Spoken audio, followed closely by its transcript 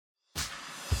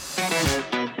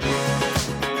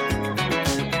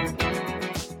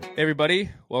everybody,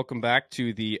 welcome back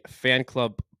to the Fan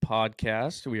Club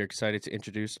podcast. We are excited to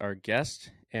introduce our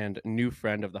guest and new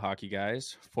friend of the Hockey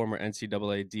Guys, former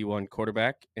NCAA D1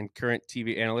 quarterback and current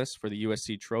TV analyst for the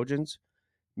USC Trojans,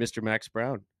 Mr. Max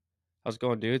Browne. How's it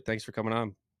going, dude? Thanks for coming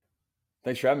on.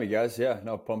 Thanks for having me, guys. Yeah,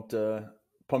 no, pumped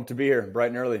to be here bright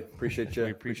and early. Appreciate you.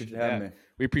 Appreciate you having me.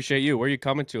 We appreciate you. Where are you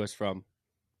coming to us from?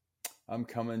 I'm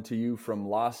coming to you from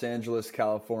Los Angeles,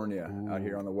 California, out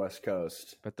here on the West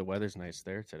Coast. Bet the weather's nice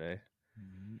there today.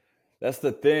 That's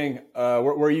the thing.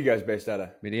 Where are you guys based out of?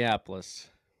 Minneapolis.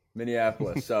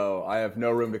 So I have no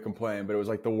room to complain, but it was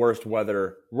like the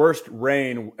worst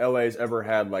rain LA's ever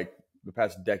had like the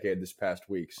past decade this past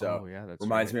week. So that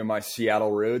reminds me of my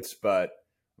Seattle roots, but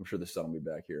I'm sure the sun will be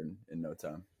back here in no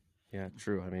time. Yeah,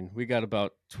 true. I mean, we got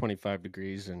about 25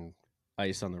 degrees and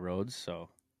ice on the roads, so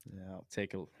yeah,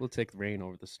 we'll take the rain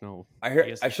over the snow.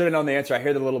 I should have known the answer. I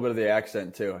heard a little bit of the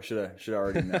accent too. I should have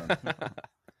already known.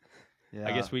 Yeah.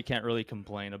 I guess we can't really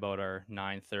complain about our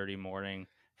 9:30 morning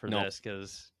for this,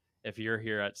 because if you're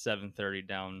here at 7:30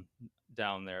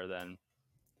 down there, then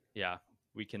yeah,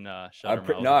 we can shut our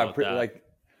mouths about that.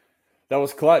 That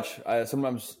was clutch.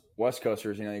 Sometimes West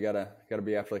Coasters, you gotta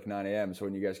be after like 9 a.m. So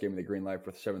when you guys gave me the green light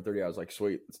for 7:30, I was like,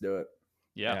 sweet, let's do it.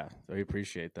 Yeah, we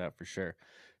appreciate that for sure.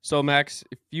 So Max,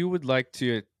 if you would like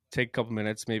to take a couple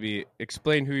minutes, maybe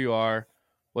explain who you are,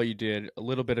 what you did, a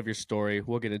little bit of your story.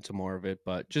 We'll get into more of it,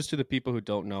 but just to the people who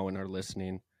don't know and are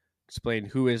listening, explain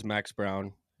who is Max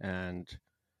Browne and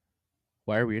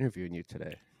why are we interviewing you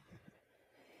today?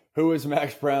 Who is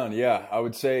Max Browne? Yeah, I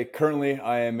would say currently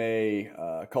I am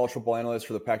a college football analyst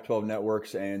for the Pac-12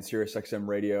 networks and SiriusXM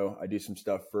radio. I do some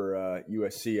stuff for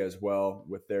USC as well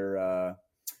with their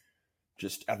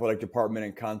just athletic department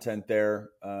and content there.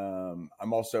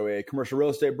 I'm also a commercial real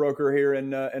estate broker here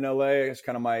in LA. It's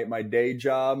kind of my day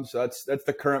job. So that's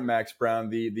the current Max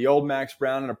Browne. The old Max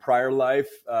Browne in a prior life.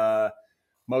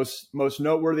 Most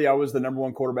noteworthy, I was the number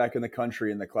one quarterback in the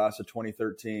country in the class of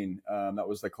 2013. That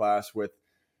was the class with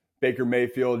Baker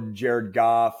Mayfield, Jared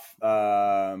Goff,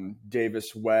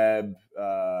 Davis Webb,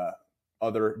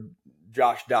 other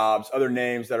Josh Dobbs, other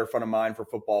names that are front of mind for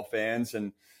football fans.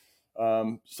 And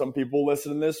some people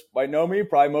listening to this might know me.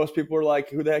 Probably most people are like,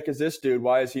 who the heck is this dude?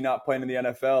 Why is he not playing in the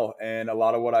NFL? And a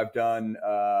lot of what I've done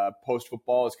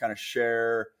post-football is kind of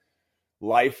share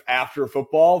life after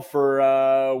football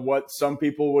for what some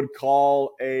people would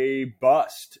call a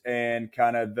bust, and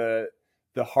kind of the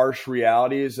harsh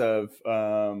realities of,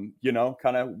 kind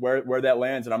of where that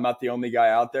lands. And I'm not the only guy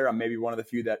out there. I'm maybe one of the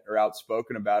few that are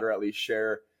outspoken about, or at least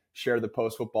share the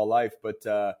post-football life.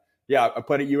 But yeah, I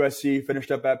played at USC,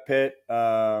 finished up at Pitt,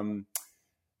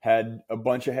 had a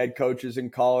bunch of head coaches in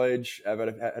college. I've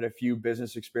had a few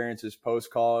business experiences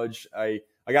post-college. I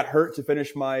got hurt to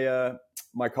finish my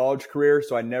my college career,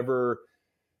 so I never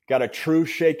got a true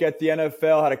shake at the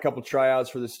NFL. Had a couple tryouts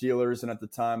for the Steelers, and at the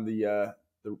time the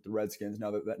Redskins,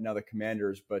 now the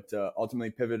Commanders, but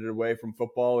ultimately pivoted away from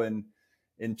football. And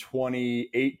in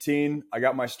 2018, I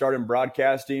got my start in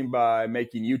broadcasting by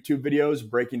making YouTube videos,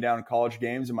 breaking down college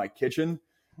games in my kitchen,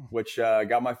 which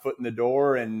got my foot in the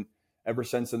door. And ever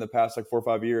since, in the past like 4 or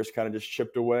 5 years, kind of just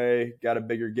chipped away, got a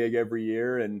bigger gig every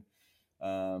year. And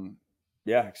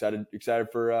excited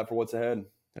for what's ahead.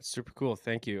 That's super cool.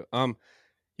 Thank you.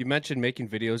 You mentioned making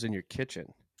videos in your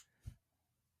kitchen.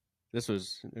 I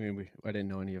didn't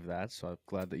know any of that, so I'm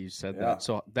glad that you said that.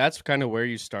 So that's kind of where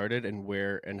you started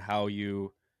and how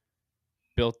you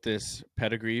built this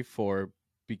pedigree for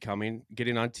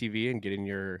getting on TV and getting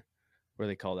your, what do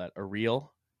they call that? A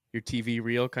reel, your TV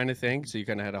reel kind of thing. So you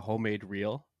kind of had a homemade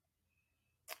reel.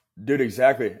 Dude,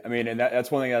 exactly. I mean, and that's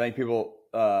one thing I think people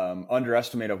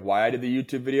underestimate of why I did the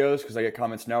YouTube videos, because I get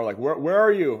comments now like, where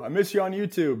are you? I miss you on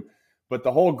YouTube. But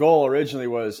the whole goal originally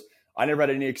was, I never had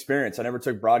any experience. I never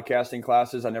took broadcasting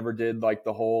classes. I never did like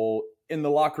the whole in the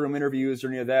locker room interviews or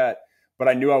any of that. But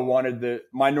I knew I wanted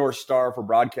my North Star for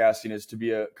broadcasting is to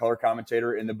be a color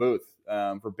commentator in the booth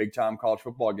for big time college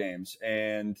football games.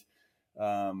 And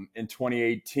in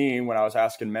 2018, when I was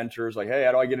asking mentors like, hey,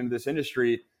 how do I get into this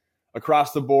industry?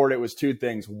 Across the board, it was 2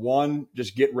 things. One,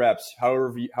 just get reps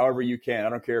however you can. I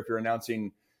don't care if you're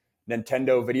announcing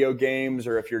Nintendo video games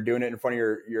or if you're doing it in front of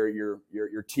your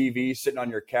TV, sitting on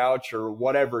your couch or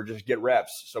whatever, just get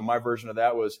reps. So my version of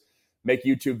that was make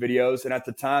YouTube videos. And at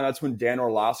the time, that's when Dan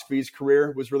Orlovsky's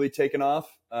career was really taking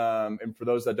off. And for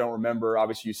those that don't remember,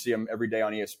 obviously you see him every day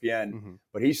on ESPN,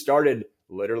 but he started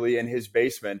literally in his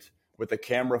basement with a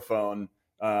camera phone,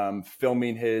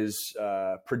 filming his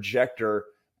projector,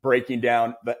 breaking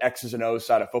down the X's and O's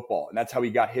side of football. And that's how he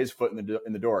got his foot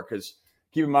in the door. Because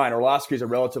keep in mind, Orlovsky is a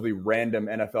relatively random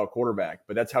NFL quarterback,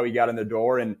 but that's how he got in the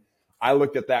door. And I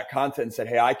looked at that content and said,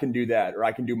 hey, I can do that, or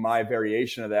I can do my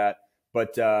variation of that.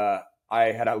 But I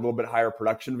had a little bit higher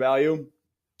production value.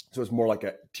 So it's more like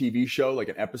a TV show, like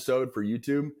an episode for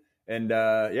YouTube. And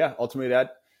ultimately I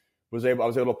was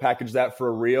able to package that for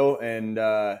a reel. And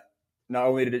not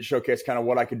only did it showcase kind of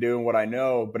what I could do and what I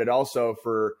know, but it also,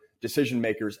 for decision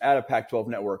makers at a Pac-12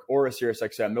 network or a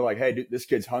SiriusXM, they're like, hey, dude, this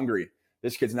kid's hungry.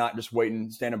 This kid's not just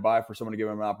standing by for someone to give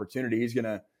him an opportunity. He's going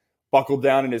to buckle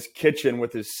down in his kitchen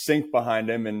with his sink behind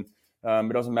him, and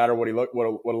it doesn't matter what it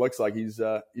looks like. He's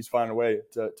finding a way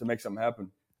to make something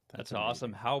happen. That's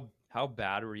awesome. How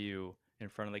bad were you in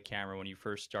front of the camera when you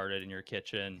first started in your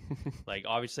kitchen? Like,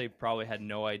 obviously, probably had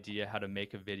no idea how to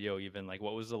make a video even. Like,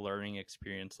 what was the learning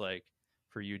experience like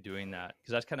for you doing that?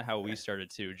 Because that's kind of how we started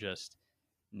too. Just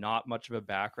not much of a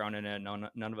background in it.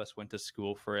 None of us went to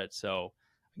school for it, so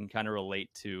I can kind of relate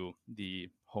to the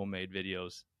homemade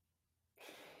videos.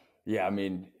 Yeah, I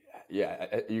mean,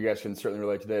 you guys can certainly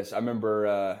relate to this. I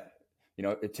remember,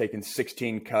 it taking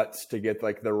 16 cuts to get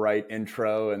like the right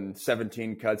intro and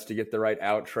 17 cuts to get the right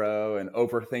outro, and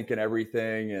overthinking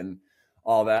everything and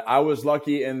all that. I was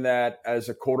lucky in that as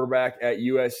a quarterback at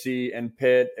USC and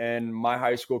Pitt and my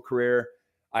high school career,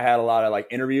 I had a lot of like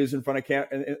interviews in front of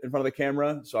the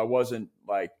camera, so I wasn't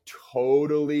like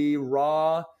totally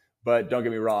raw. But don't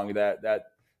get me wrong, that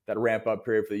ramp up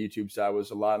period for the YouTube side was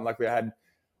a lot. And luckily, I had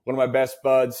one of my best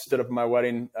buds stood up at my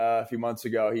wedding a few months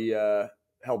ago. He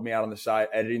helped me out on the side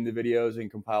editing the videos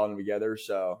and compiling them together.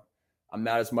 So I'm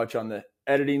not as much on the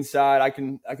editing side. I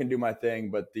can do my thing,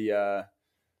 but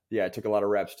it took a lot of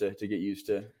reps to get used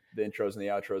to the intros and the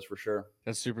outros for sure.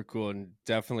 That's super cool, and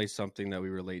definitely something that we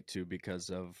relate to because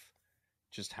of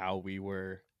just how we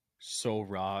were so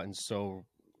raw and so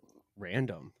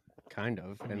random, kind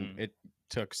of. And it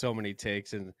took so many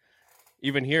takes. And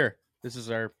even here, this is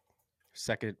our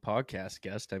second podcast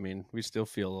guest. I mean, we still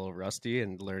feel a little rusty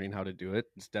and learning how to do it.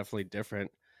 It's definitely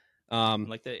different.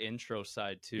 Like the intro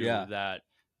side too,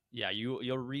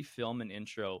 you'll refilm an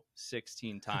intro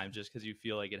 16 times just because you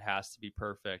feel like it has to be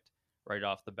perfect right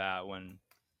off the bat, when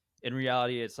in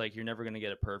reality it's like you're never going to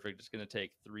get it perfect. It's going to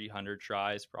take 300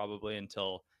 tries probably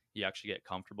until you actually get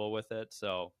comfortable with it.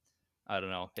 So I don't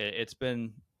know, it's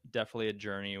been definitely a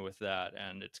journey with that,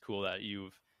 and it's cool that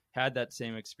you've had that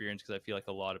same experience, because I feel like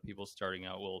a lot of people starting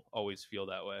out will always feel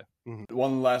that way. Mm-hmm.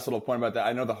 One last little point about that.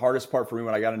 I know the hardest part for me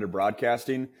when I got into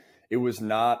broadcasting, it was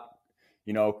not,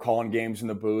 calling games in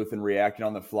the booth and reacting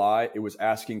on the fly. It was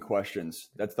asking questions.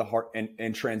 That's the hard,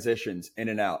 and transitions in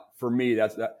and out. For me,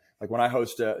 that's that. Like when I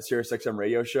host SiriusXM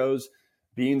radio shows,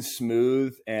 being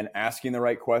smooth and asking the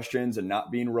right questions and not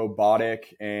being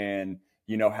robotic, and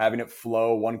having it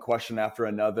flow one question after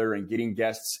another, and getting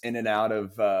guests in and out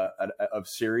of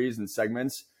series and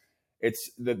segments.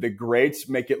 It's the greats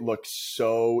make it look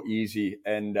so easy,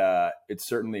 and it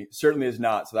certainly is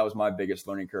not. So that was my biggest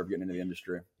learning curve getting into the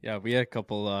industry. Yeah, we had a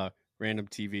couple random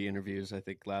TV interviews, I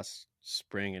think last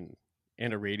spring,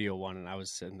 and a radio one, and I was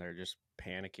sitting there just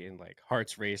panicking, like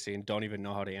hearts racing, don't even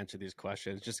know how to answer these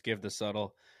questions. Just give the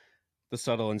subtle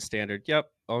and standard.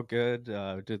 Yep, all good.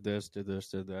 Did this.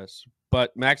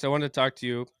 But Max, I wanted to talk to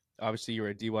you. Obviously, you were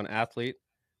a D1 athlete.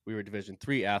 We were Division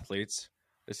III athletes.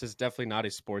 This is definitely not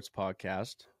a sports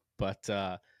podcast, but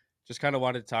just kind of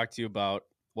wanted to talk to you about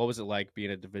what was it like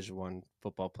being a Division I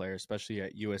football player, especially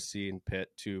at USC and Pitt,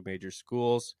 two major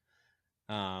schools.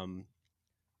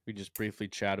 We just briefly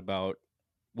chat about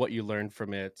what you learned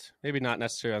from it. Maybe not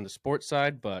necessarily on the sports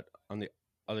side, but on the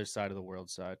other side of the world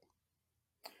side.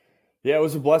 Yeah, it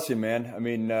was a blessing, man. I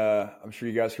mean, I'm sure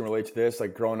you guys can relate to this.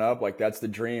 Like growing up, like that's the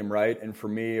dream, right? And for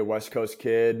me, a West Coast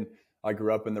kid, I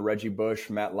grew up in the Reggie Bush,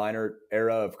 Matt Leinart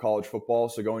era of college football.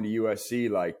 So going to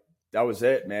USC, like that was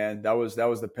it, man. That was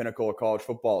the pinnacle of college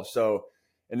football. So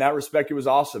in that respect, it was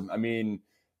awesome. I mean,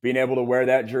 being able to wear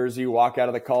that jersey, walk out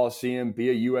of the Coliseum, be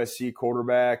a USC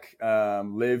quarterback,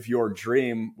 live your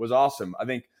dream was awesome. I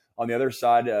think on the other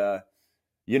side,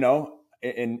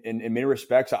 in many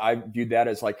respects, I viewed that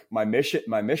as like my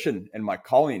mission and my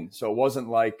calling. So it wasn't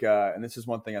like, and this is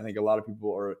one thing I think a lot of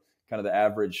people are kind of the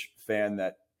average fan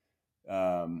that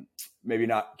maybe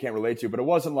can't relate to, but it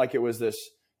wasn't like it was this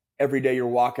every day you're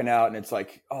walking out and it's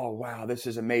like, oh wow, this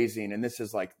is amazing, and this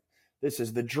is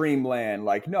the dreamland.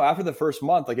 Like no, after the first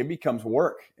month, like it becomes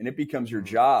work and it becomes your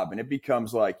job, and it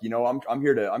becomes like, I'm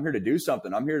here to do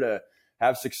something. I'm here to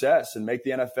have success and make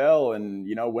the NFL and,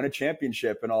 win a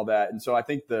championship and all that. And so I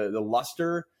think the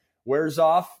luster wears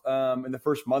off in the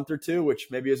first month or two, which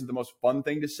maybe isn't the most fun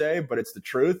thing to say, but it's the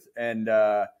truth. And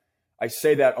I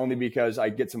say that only because I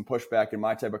get some pushback in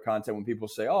my type of content when people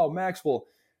say, oh, Max, well,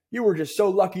 you were just so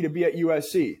lucky to be at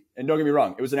USC. And don't get me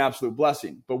wrong, it was an absolute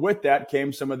blessing. But with that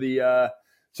came some of the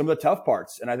tough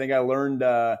parts. And I think I learned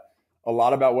a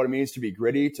lot about what it means to be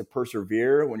gritty, to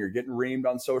persevere when you're getting reamed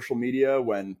on social media,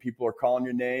 when people are calling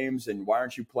your names and why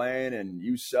aren't you playing and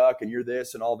you suck and you're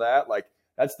this and all that. Like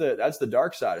that's the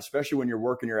dark side, especially when you're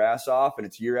working your ass off and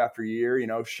it's year after year, you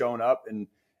know, showing up and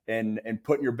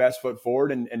putting your best foot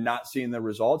forward and not seeing the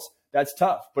results. That's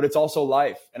tough, but it's also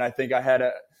life. And I think I had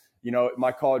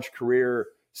my college career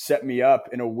set me up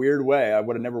in a weird way. I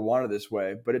would have never wanted this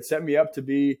way, but it set me up to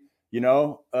be, you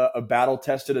know, a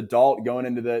battle-tested adult going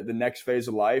into the next phase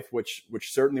of life, which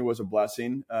certainly was a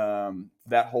blessing.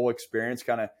 That whole experience,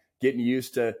 kind of getting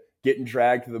used to getting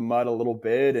dragged through the mud a little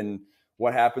bit and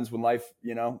what happens when life,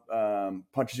 you know,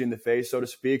 punches you in the face, so to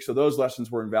speak. So those lessons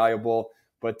were invaluable.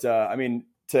 But I mean,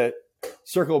 to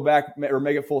circle back or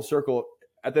make it full circle,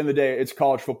 at the end of the day, it's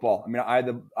college football. I mean, I had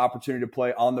the opportunity to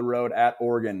play on the road at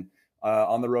Oregon,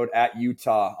 on the road at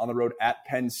Utah, on the road at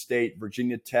Penn State,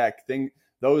 Virginia Tech.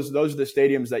 Those are the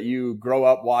stadiums that you grow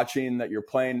up watching, that you're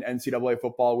playing NCAA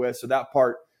football with. So that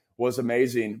part was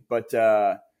amazing. But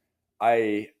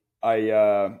I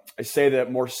say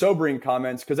that more sobering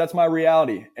comments because that's my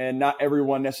reality, and not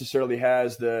everyone necessarily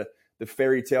has the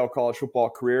fairy tale college football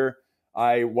career.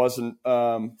 I wasn't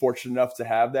fortunate enough to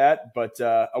have that, but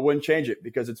I wouldn't change it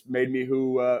because it's made me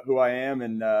who I am,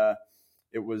 and I'm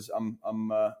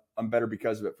better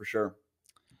because of it for sure.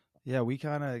 Yeah, we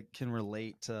kind of can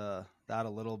relate to that a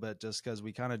little bit just because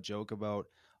we kind of joke about,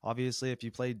 obviously, if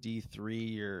you play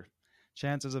D3, your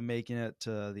chances of making it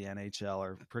to the NHL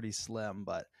are pretty slim.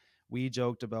 But we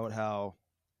joked about how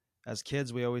as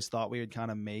kids, we always thought we would kind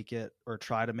of make it or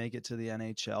try to make it to the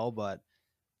NHL. But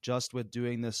just with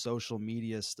doing this social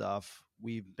media stuff,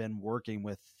 we've been working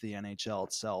with the NHL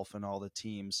itself and all the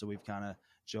teams. So we've kind of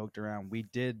joked around. We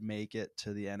did make it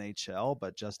to the NHL,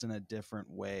 but just in a different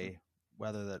way.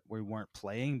 Whether that we weren't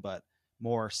playing, but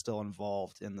more still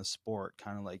involved in the sport,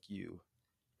 kind of like you.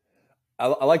 I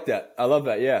like that. I love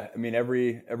that. Yeah. I mean,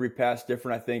 every path's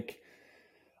different. I think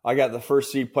I got the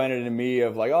first seed planted in me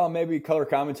of like, oh, maybe color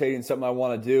commentating is something I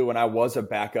want to do when I was a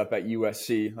backup at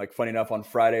USC. Like, funny enough, on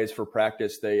Fridays for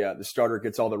practice, the starter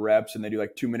gets all the reps and they do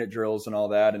like 2-minute drills and all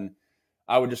that. And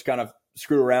I would just kind of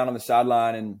screw around on the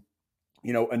sideline and,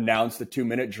 you know, announce the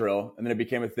 2-minute drill. And then it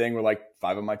became a thing where like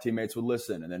 5 of my teammates would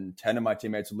listen, and then 10 of my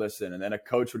teammates would listen. And then a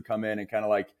coach would come in and kind of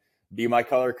like be my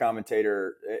color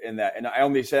commentator in that. And I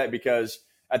only say it because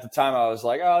at the time I was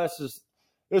like, oh,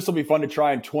 this will be fun to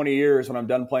try in 20 years when I'm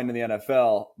done playing in the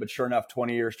NFL. But sure enough,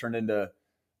 20 years turned into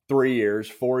 3 years,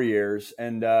 4 years.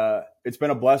 And it's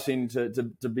been a blessing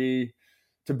to be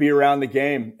around the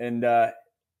game. And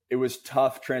it was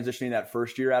tough transitioning that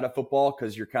first year out of football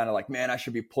because you're kind of like, man, I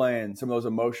should be playing. Some of those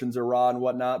emotions are raw and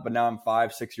whatnot. But now I'm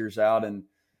 5-6 years out and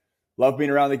love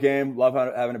being around the game, love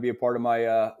having to be a part of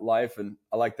my life. And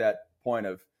I like that point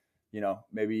of, you know,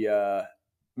 maybe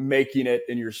making it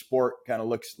in your sport kind of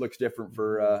looks different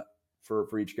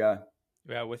for each guy.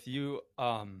 Yeah, with you,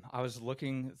 I was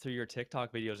looking through your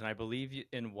TikTok videos, and I believe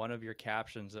in one of your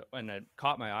captions, and it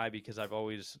caught my eye because I've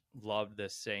always loved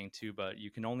this saying too, but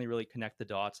you can only really connect the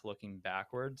dots looking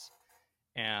backwards.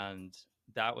 And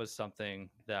that was something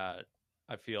that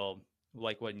I feel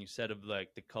like when you said of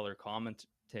like the color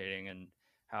commentating and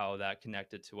how that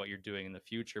connected to what you're doing in the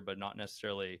future, but not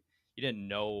necessarily, you didn't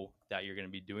know that you're going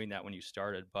to be doing that when you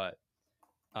started, but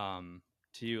to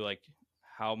you, like,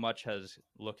 how much has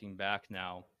looking back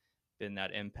now been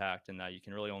that impact, and that you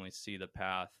can really only see the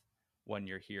path when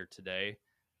you're here today,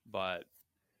 but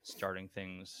starting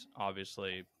things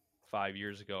obviously 5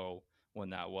 years ago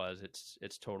when that was,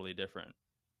 it's totally different.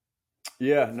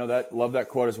 Yeah, no, love that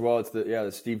quote as well. It's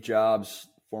the Steve Jobs,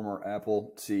 former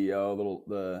Apple CEO,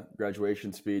 the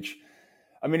graduation speech.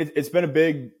 I mean, it's been a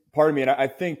big part of me. And I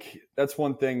think that's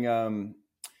one thing,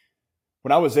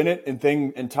 when I was in it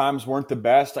and times weren't the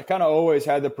best, I kind of always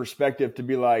had the perspective to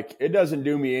be like, it doesn't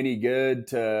do me any good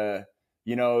to,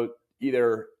 you know,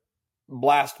 either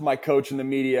blast my coach in the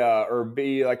media or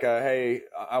be like hey,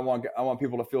 I want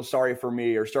people to feel sorry for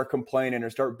me, or start complaining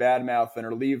or start bad mouthing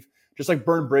or leave, just like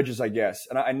burn bridges, I guess.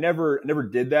 And I never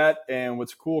did that. And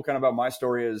what's cool kind of about my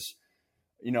story is,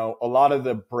 you know, a lot of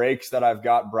the breaks that I've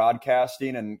got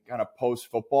broadcasting and kind of post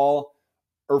football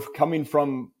are coming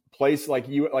from place like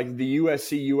the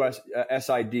USC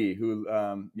SID,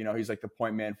 who, you know, he's like the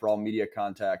point man for all media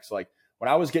contacts. Like when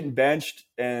I was getting benched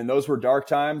and those were dark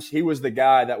times, he was the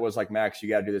guy that was like, Max, you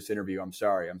got to do this interview. I'm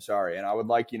sorry. And I would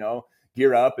like, you know,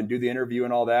 gear up and do the interview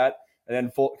and all that. And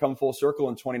then come full circle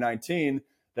in 2019,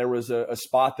 there was a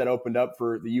spot that opened up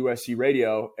for the USC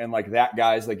radio. And like, that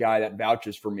guy's the guy that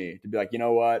vouches for me to be like, you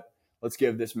know what, let's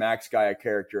give this Max guy a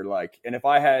character. Like, and if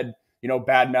I had,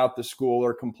 badmouthed the school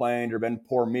or complained or been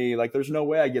poor me, like there's no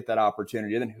way I get that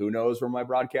opportunity. And then who knows where my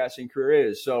broadcasting career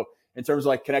is. So in terms of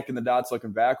like connecting the dots,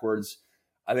 looking backwards,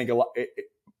 I think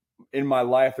in my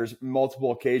life, there's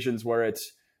multiple occasions where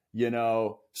it's,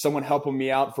 someone helping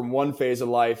me out from one phase of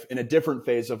life in a different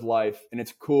phase of life. And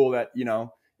it's cool that,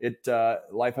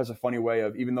 life has a funny way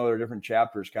of, even though there are different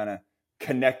chapters, kind of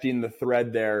connecting the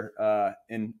thread there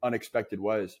in unexpected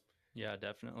ways. Yeah,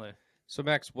 definitely. So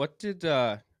Max, what did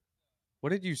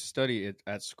you study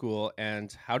at school,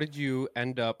 and how did you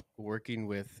end up working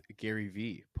with Gary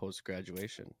Vee post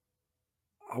graduation?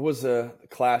 I was a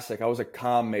classic. I was a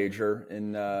comm major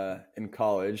in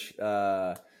college.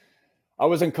 I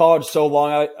was in college so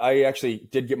long. I actually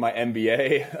did get my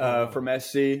MBA from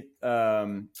SC.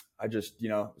 I just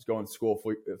was going to school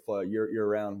for year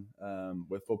round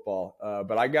with football.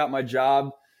 But I got my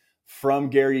job from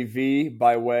Gary Vee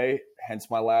by way, hence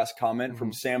my last comment,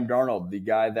 from Sam Darnold, the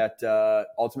guy that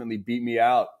ultimately beat me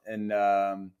out, and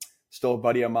still a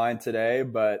buddy of mine today.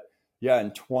 But yeah,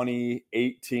 in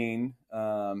 2018,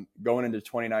 going into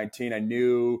 2019, I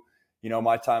knew,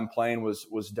 my time playing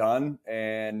was done.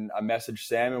 And I messaged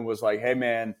Sam and was like, hey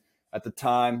man, at the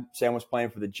time, Sam was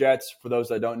playing for the Jets. For those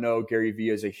that don't know, Gary Vee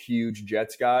is a huge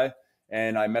Jets guy.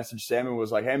 And I messaged Sam and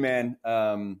was like, hey man,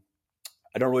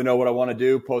 I don't really know what I want to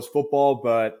do post football,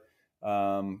 but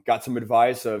got some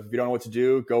advice of, if you don't know what to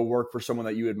do, go work for someone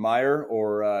that you admire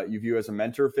or you view as a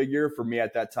mentor figure. For me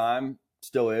at that time,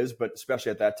 still is, but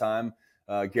especially at that time,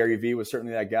 Gary Vee was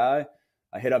certainly that guy.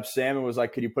 I hit up Sam and was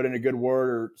like, could you put in a good word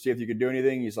or see if you could do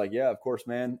anything? He's like, yeah, of course,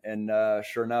 man. And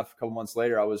sure enough, a couple months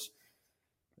later, I was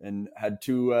and had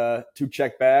two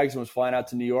check bags and was flying out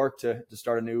to New York to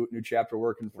start a new chapter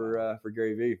working for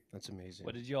Gary Vee. That's amazing.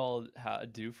 What did you all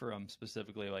do for him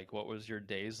specifically? Like, what was your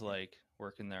days like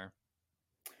working there?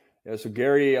 Yeah, so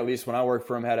Gary, at least when I worked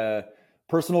for him, had a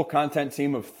personal content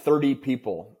team of 30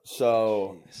 people.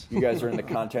 So you guys are in the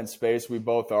content space. We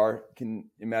both are. Can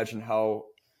imagine how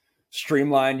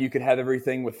streamlined you could have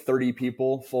everything with 30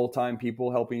 people, full-time people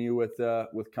helping you with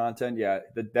content. Yeah,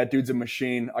 that dude's a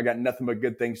machine. I got nothing but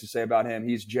good things to say about him.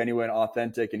 He's genuine,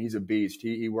 authentic, and he's a beast.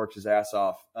 He works his ass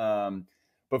off.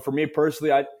 But for me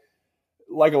personally, I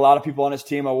like a lot of people on his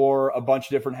team, I wore a bunch of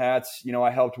different hats.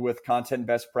 I helped with content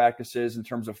best practices in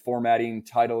terms of formatting,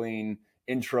 titling,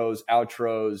 intros,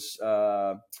 outros,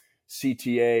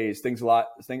 CTAs, things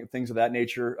of that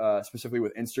nature, specifically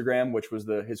with Instagram, which was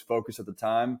his focus at the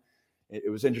time. It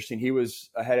was interesting. He was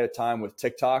ahead of time with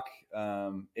TikTok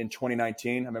in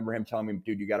 2019. I remember him telling me,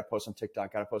 dude, you got to post on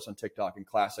TikTok, And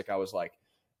classic, I was like,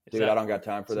 dude, I don't got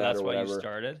time for that or whatever. That's why you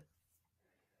started?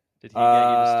 Did he get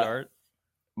you to start?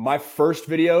 My first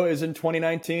video is in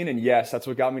 2019, and yes, that's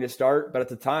what got me to start. But at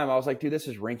the time, I was like, dude, this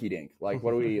is rinky dink. Like,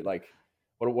 what are we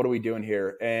what are we doing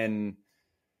here? And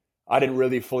I didn't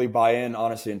really fully buy in,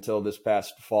 honestly, until this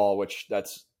past fall, which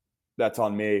that's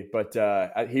on me.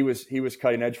 But he was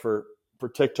cutting edge for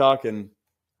TikTok, and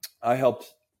I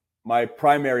helped. My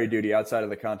primary duty outside of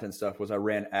the content stuff was I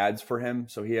ran ads for him.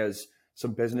 So he has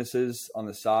some businesses on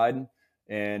the side,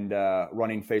 and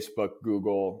running Facebook,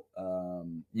 Google,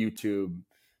 YouTube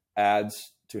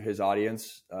ads to his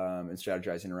audience, and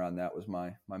strategizing around that was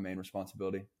my main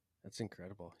responsibility. That's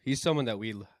incredible. He's someone that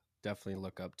we definitely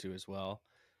look up to as well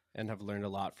and have learned a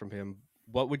lot from him.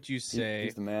 What would you say?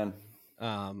 He's the man.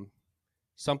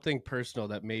 Something personal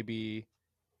that maybe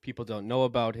people don't know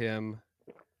about him.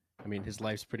 I mean, his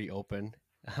life's pretty open.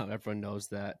 Everyone knows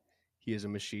that he is a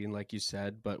machine, like you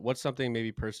said, but what's something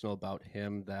maybe personal about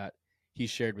him that he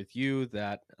shared with you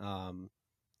that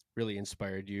really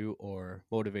inspired you or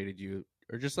motivated you,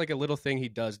 or just like a little thing he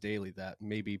does daily that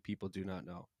maybe people do not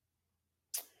know?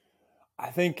 I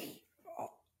think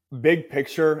big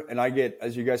picture, and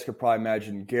as you guys could probably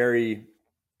imagine, Gary,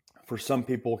 for some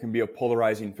people, can be a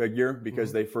polarizing figure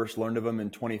because they first learned of him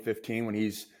in 2015 when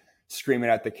he's screaming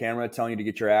at the camera, telling you to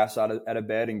get your ass out of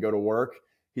bed and go to work.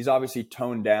 He's obviously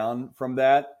toned down from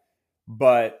that,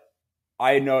 but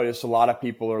I noticed a lot of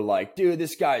people are like, dude,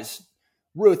 this guy's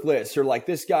ruthless, or like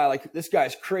this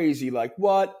guy's crazy. Like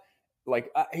what?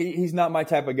 Like he's not my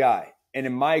type of guy. And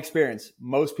in my experience,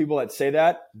 most people that say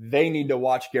that, they need to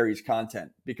watch Gary's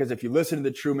content, because if you listen to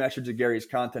the true message of Gary's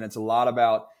content, it's a lot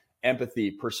about empathy,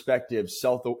 perspective,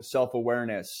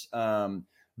 self-awareness,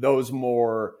 those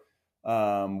more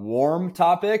warm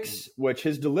topics, which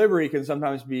his delivery can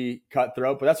sometimes be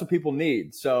cutthroat, but that's what people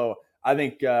need. So I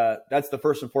think that's the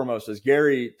first and foremost, is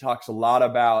Gary talks a lot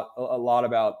about,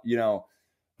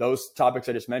 those topics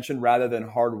I just mentioned, rather than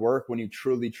hard work, when you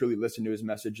truly, truly listen to his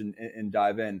message and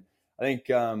dive in. I think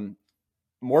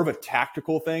more of a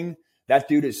tactical thing that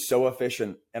dude is so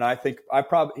efficient. And I think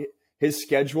his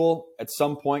schedule at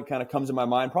some point kind of comes in my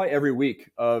mind, probably every week,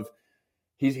 of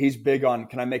he's big on,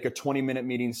 can I make a 20-minute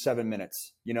meeting 7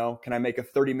 minutes? Can I make a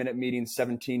 30-minute meeting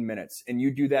 17 minutes? And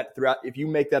you do that throughout. If you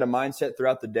make that a mindset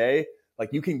throughout the day,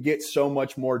 like, you can get so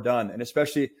much more done. And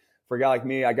especially for a guy like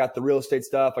me, I got the real estate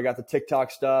stuff, I got the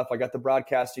TikTok stuff, I got the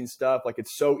broadcasting stuff. Like,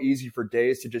 it's so easy for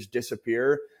days to just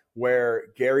disappear, where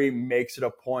Gary makes it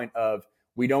a point of,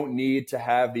 we don't need to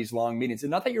have these long meetings. And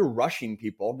not that you're rushing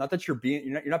people, not that you're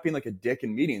not being like a dick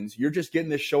in meetings. You're just getting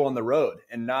this show on the road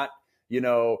and not,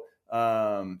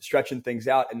 stretching things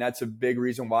out. And that's a big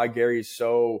reason why Gary is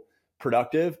so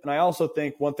productive. And I also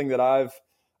think one thing that I've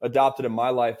adopted in my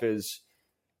life is,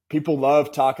 people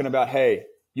love talking about, hey,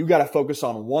 you got to focus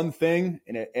on one thing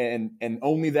and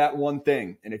only that one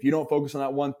thing. And if you don't focus on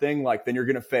that one thing, like, then you're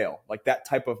going to fail. Like, that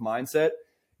type of mindset.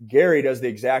 Gary does the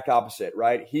exact opposite,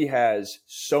 right? He has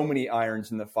so many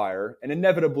irons in the fire, and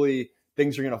inevitably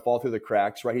things are going to fall through the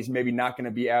cracks, right? He's maybe not going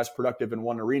to be as productive in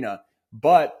one arena,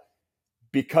 but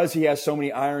because he has so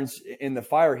many irons in the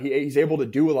fire, he's able to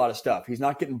do a lot of stuff. He's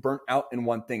not getting burnt out in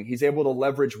one thing. He's able to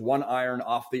leverage one iron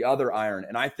off the other iron.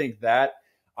 And I think that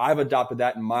I've adopted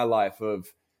that in my life of,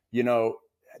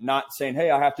 not saying, hey,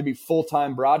 I have to be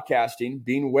full-time broadcasting,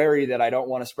 being wary that I don't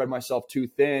want to spread myself too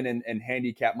thin and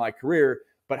handicap my career.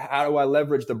 But how do I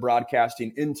leverage the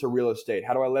broadcasting into real estate?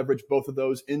 How do I leverage both of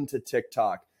those into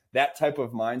TikTok? That type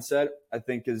of mindset, I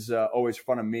think, is always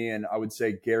fun of me. And I would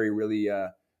say Gary really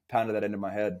pounded that into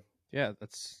my head. Yeah,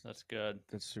 that's good.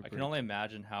 That's super. I can only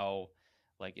imagine how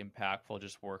impactful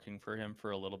just working for him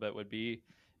for a little bit would be,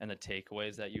 and the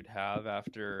takeaways that you'd have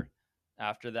after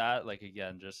that. Like,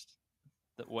 again, just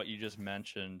what you just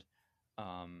mentioned,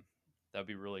 that'd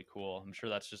be really cool. I'm sure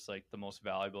that's just the most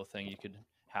valuable thing you could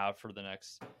have for the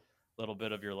next little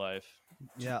bit of your life.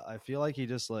 Yeah, I feel like he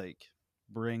just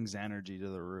brings energy to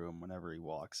the room whenever he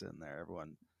walks in there.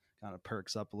 Everyone kind of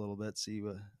perks up a little bit,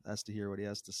 has to hear what he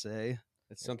has to say.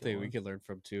 It's something we could learn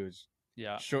from too, is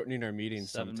shortening our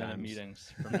meetings 7-minute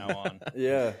meetings from now on.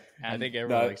 Yeah. And I think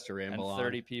everyone likes to ramble and on.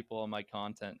 30 people on my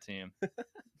content team.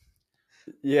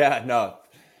 Yeah, no,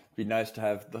 it'd be nice to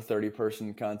have the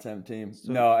 30-person content team.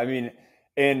 No, I mean,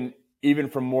 and even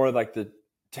from more the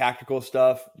tactical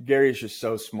stuff, Gary's just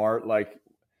so smart. Like,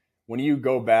 when you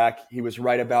go back, he was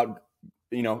right about,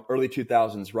 early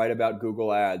 2000s, right about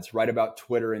Google ads, right about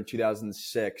Twitter in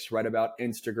 2006, right about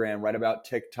Instagram, right about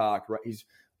TikTok. Right.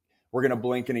 We're going to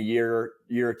blink in a year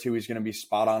or two. He's going to be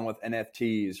spot on with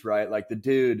NFTs, right? Like, the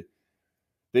dude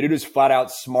is flat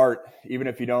out smart. Even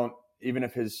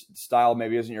if his style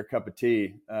maybe isn't your cup of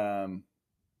tea,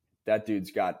 that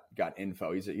dude's got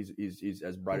info. He's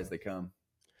as bright as they come.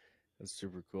 That's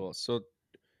super cool. So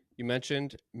you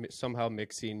mentioned somehow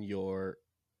mixing your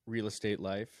real estate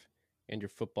life and your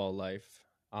football life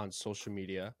on social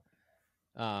media.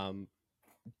 Do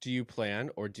you plan,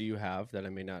 or do you have, that I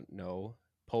may not know,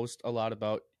 post a lot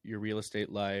about your real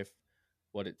estate life,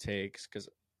 what it takes? Because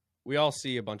we all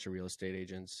see a bunch of real estate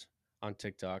agents on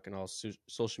TikTok and all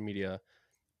social media,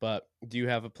 but do you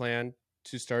have a plan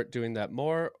to start doing that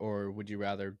more, or would you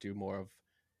rather do more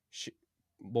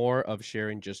of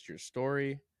sharing just your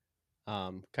story?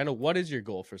 Kind of, what is your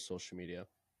goal for social media?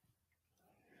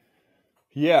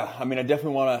 Yeah, I mean, I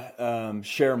definitely want to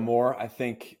share more. I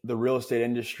think the real estate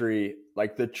industry,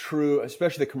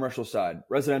 especially the commercial side,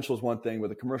 residential is one thing, but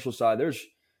the commercial side, there's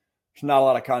not a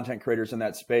lot of content creators in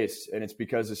that space. And it's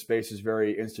because the space is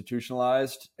very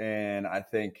institutionalized. And I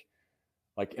think,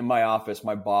 in my office,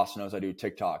 my boss knows I do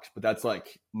TikToks, but that's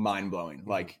mind blowing.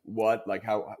 What?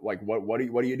 What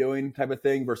are you doing type of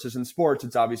thing? Versus in sports,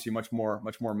 it's obviously much more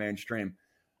mainstream.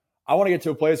 I want to get to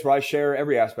a place where I share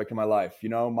every aspect of my life.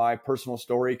 My personal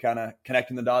story, kind of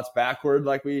connecting the dots backward,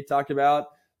 like we talked about,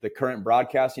 the current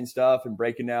broadcasting stuff and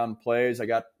breaking down plays. I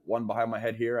got one behind my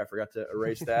head here. I forgot to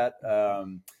erase that.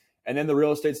 And then the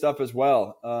real estate stuff as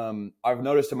well. I've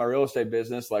noticed in my real estate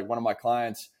business, one of my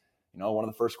clients, one of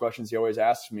the first questions he always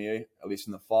asks me, at least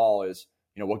in the fall, is,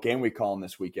 what game we calling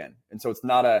this weekend? And so it's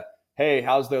not a, hey,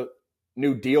 how's the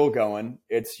new deal going?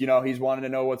 It's, he's wanting to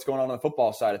know what's going on the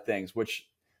football side of things, which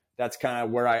that's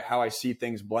kind of how I see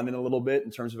things blending a little bit in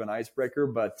terms of an icebreaker.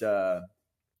 But I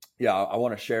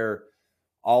want to share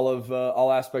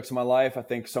all aspects of my life. I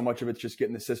think so much of it's just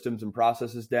getting the systems and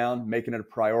processes down, making it a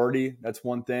priority. That's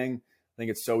one thing. I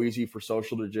think it's so easy for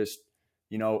social to just,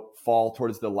 fall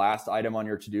towards the last item on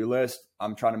your to-do list.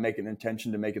 I'm trying to make an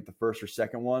intention to make it the first or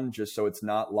second one, just so it's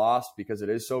not lost, because it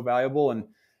is so valuable. And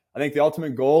I think the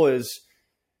ultimate goal is,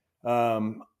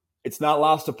 it's not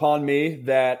lost upon me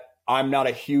that I'm not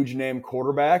a huge name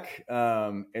quarterback.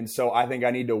 And so I think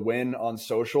I need to win on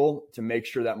social to make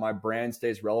sure that my brand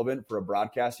stays relevant for a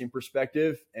broadcasting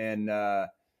perspective. And,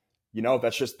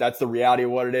 that's the reality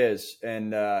of what it is.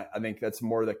 And I think that's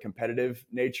more the competitive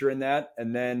nature in that.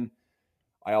 And then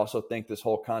I also think this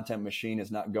whole content machine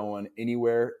is not going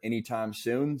anywhere anytime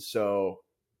soon. So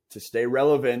to stay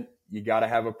relevant, you got to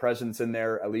have a presence in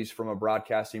there, at least from a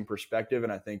broadcasting perspective.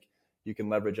 And I think you can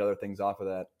leverage other things off of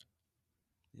that.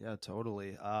 Yeah,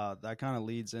 totally. That kind of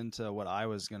leads into what I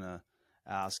was going to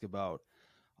ask about.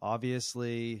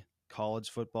 Obviously, college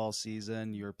football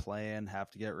season, you're playing,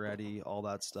 have to get ready, all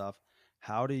that stuff.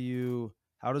 How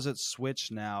does it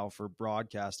switch now for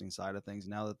broadcasting side of things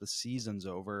now that the season's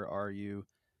over? Are you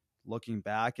looking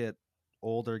back at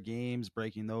older games,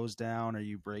 breaking those down? Are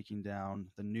you breaking down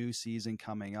the new season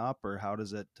coming up, or how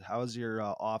is your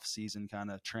off season kind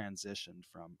of transitioned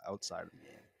from outside of the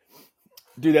game?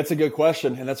 Dude, that's a good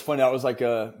question. And that's funny. That was like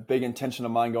a big intention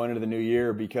of mine going into the new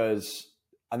year, because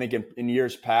I think in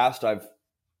years past, I've,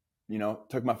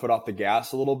 took my foot off the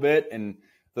gas a little bit. And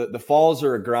the falls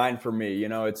are a grind for me.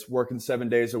 It's working 7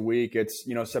 days a week. It's,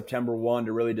 September 1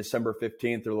 to really December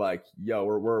 15th. They're like, yo,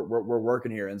 we're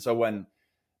working here. And so when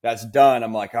that's done,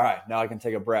 I'm like, all right, now I can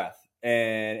take a breath.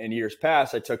 And in years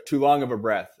past, I took too long of a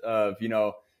breath of,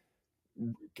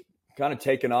 kind of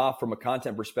taken off from a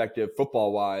content perspective,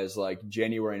 football wise, like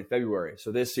January and February.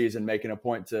 So this season, making a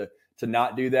point to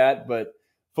not do that. But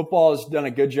football has done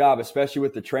a good job, especially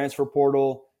with the transfer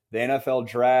portal, the NFL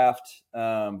draft,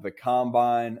 the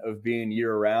combine, of being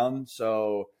year round.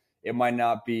 So there might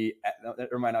not be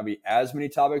as many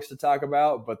topics to talk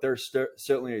about, but there's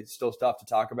certainly still stuff to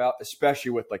talk about,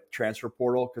 especially with like transfer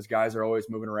portal, because guys are always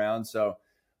moving around. So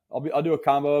I'll do a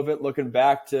combo of it, looking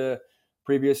back to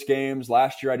previous games.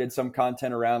 Last year I did some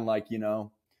content around like,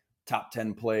 top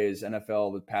 10 plays,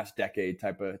 NFL the past decade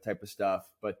type of stuff.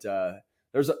 But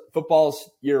football's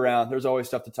year round. There's always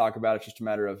stuff to talk about. It's just a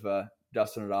matter of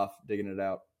dusting it off, digging it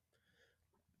out.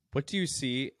 What do you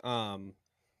see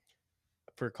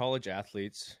for college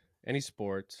athletes, any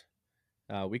sport?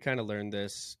 We kind of learned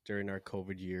this during our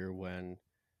COVID year when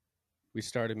we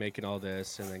started making all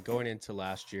this, and then going into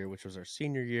last year, which was our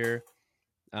senior year,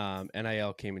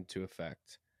 NIL came into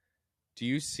effect. Do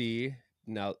you see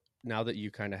now that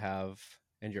you kind of have,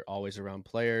 and you're always around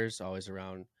players, always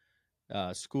around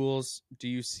schools, do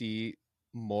you see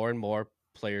more and more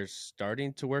players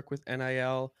starting to work with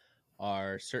NIL?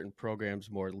 Are certain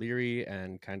programs more leery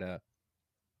and kind of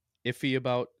iffy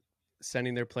about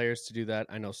sending their players to do that?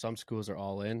 I know some schools are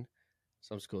all in,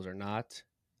 some schools are not.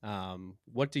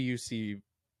 What do you see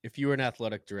if you were an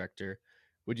athletic director?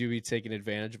 Would you be taking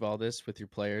advantage of all this with your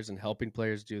players and helping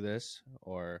players do this,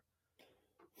 or?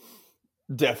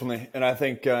 Definitely, and I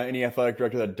think any athletic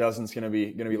director that doesn't is going to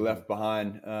be left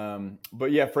behind.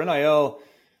 But yeah, for NIL,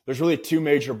 there's really two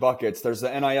major buckets. There's the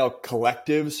NIL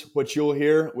collectives, which you'll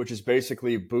hear, which is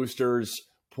basically boosters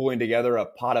pulling together a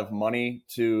pot of money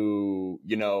to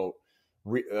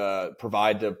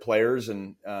provide to players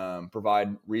and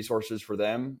provide resources for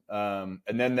them.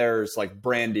 And then there's like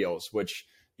brand deals, which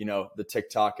the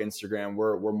TikTok, Instagram,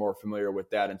 we're more familiar with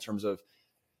that in terms of,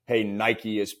 hey,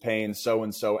 Nike is paying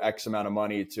so-and-so X amount of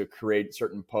money to create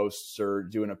certain posts or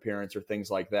do an appearance or things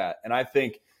like that. And I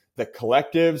think the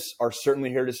collectives are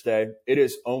certainly here to stay. It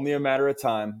is only a matter of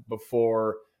time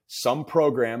before some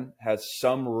program has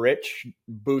some rich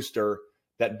booster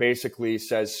that basically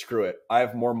says, screw it. I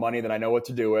have more money than I know what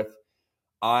to do with.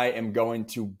 I am going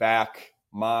to back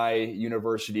my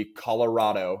university,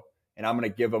 Colorado, and I'm going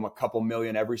to give them a couple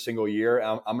million every single year.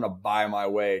 I'm going to buy my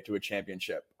way to a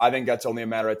championship. I think that's only a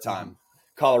matter of time.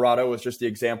 Colorado was just the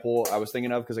example I was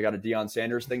thinking of because I got a Deion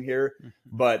Sanders thing here.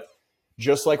 But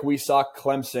just like we saw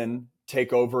Clemson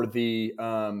take over the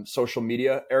social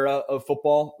media era of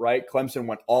football, right? Clemson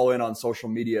went all in on social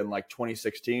media in like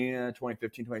 2015,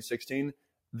 2016.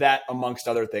 That, amongst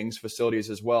other things, facilities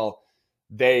as well.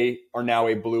 They are now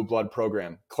a blue blood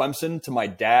program. Clemson, to my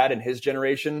dad and his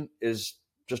generation, is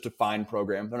just a fine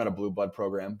program. They're not a blue blood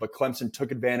program, but Clemson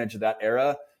took advantage of that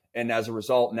era. And as a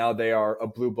result, now they are a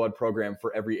blue blood program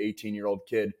for every 18-year-old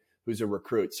kid who's a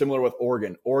recruit. Similar with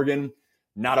Oregon. Oregon,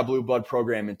 not a blue blood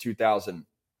program in 2000.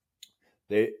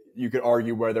 You could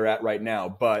argue where they're at right now,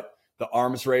 but the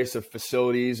arms race of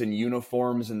facilities and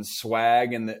uniforms and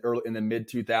swag in the mid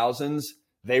 2000s,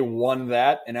 they won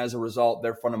that. And as a result,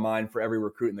 they're front of mind for every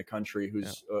recruit in the country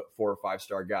who's a 4 or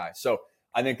 5-star guy. So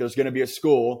I think there's going to be a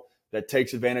school that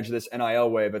takes advantage of this NIL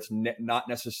wave. It's not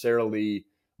necessarily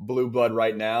blue blood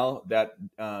right now. That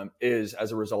is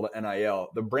as a result of NIL.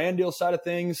 The brand deal side of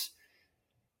things,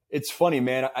 It's funny,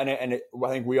 man. I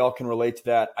think we all can relate to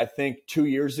that. I think 2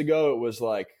 years ago, it was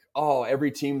like, oh,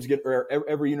 every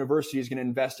university is going to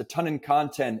invest a ton in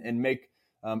content and make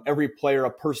every player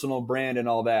a personal brand and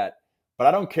all that. But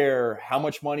I don't care how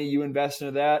much money you invest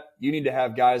into that. You need to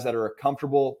have guys that are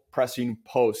comfortable pressing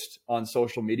post on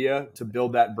social media to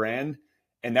build that brand.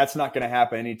 And that's not going to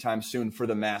happen anytime soon for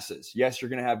the masses. Yes, you're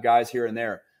going to have guys here and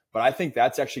there, but I think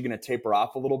that's actually going to taper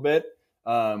off a little bit,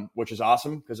 which is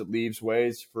awesome because it leaves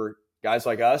ways for guys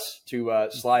like us to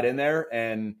slide in there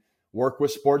and work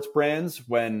with sports brands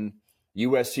when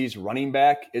USC's running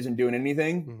back isn't doing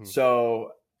anything. Mm-hmm.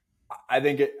 So I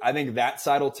think that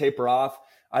side will taper off.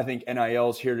 I think NIL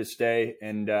is here to stay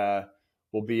and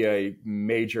will be a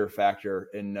major factor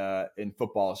in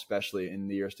football, especially in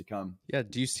the years to come. Yeah.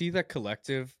 Do you see that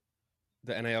collective,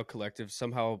 the NIL collective,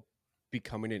 somehow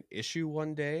becoming an issue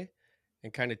one day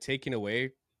and kind of taking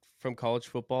away from college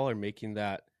football, or making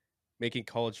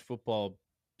college football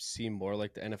seem more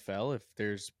like the NFL? If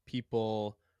there's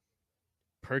people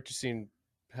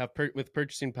with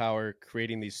purchasing power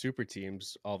creating these super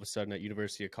teams all of a sudden at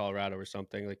University of Colorado or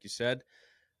something, like you said,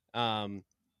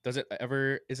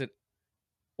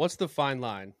 what's the fine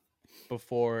line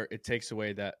before it takes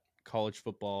away that college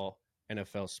football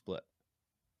NFL split,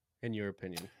 in your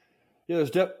opinion? Yeah,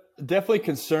 there's definitely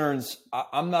concerns.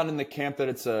 I'm not in the camp that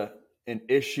it's an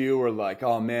issue or like,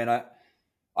 oh man,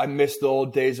 I miss the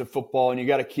old days of football and you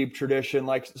got to keep tradition.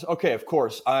 Like, okay, of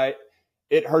course,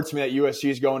 it hurts me that USC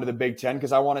is going to the Big Ten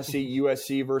because I want to see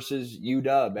USC versus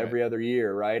UW every other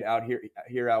year, right? Out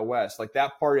west. Like,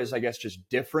 that part is, I guess, just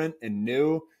different and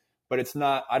new, but it's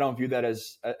not, I don't view that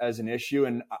as an issue.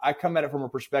 And I come at it from a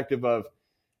perspective of,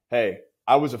 hey,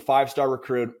 I was a 5-star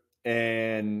recruit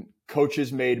and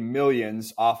coaches made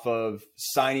millions off of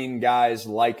signing guys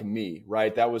like me,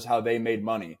 right? That was how they made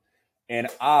money. And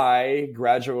I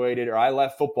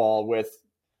left football with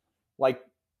like,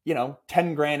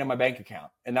 10 grand in my bank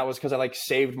account. And that was because I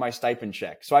saved my stipend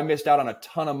check. So I missed out on a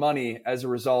ton of money as a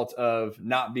result of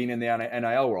not being in the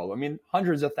NIL world. I mean,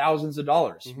 hundreds of thousands of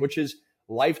dollars, mm-hmm. which is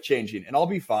life-changing. And I'll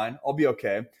be fine. I'll be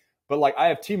okay. But I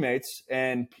have teammates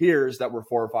and peers that were 4-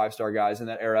 or 5-star guys in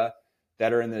that era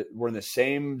that were in the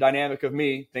same dynamic of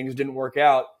me. Things didn't work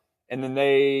out. And then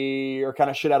they are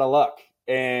kind of shit out of luck.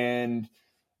 And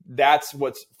that's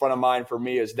what's front of mind for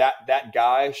me, is that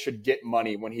guy should get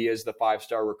money when he is the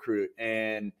 5-star recruit.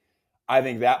 And I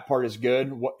think that part is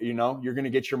good. You're going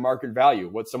to get your market value.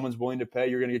 What someone's willing to pay,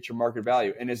 you're going to get your market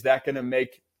value. And is that going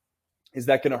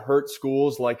to hurt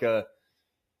schools like a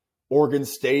Oregon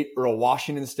State or a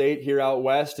Washington State here out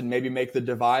west and maybe make the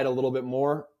divide a little bit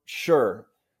more? Sure.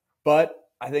 But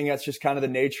I think that's just kind of the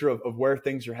nature of where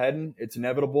things are heading. It's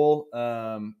inevitable.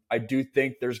 I do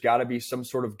think there's got to be some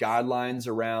sort of guidelines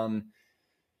around,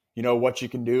 what you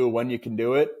can do, when you can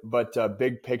do it. But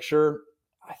big picture,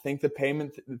 I think the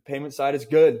payment side is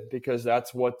good because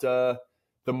that's what the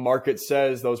market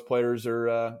says those players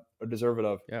are deserving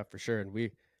of. Yeah, for sure. And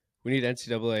we need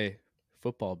NCAA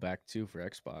football back too for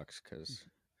Xbox because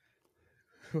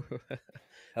that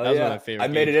was one of my favorite. I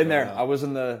made it in there. I was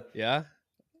in the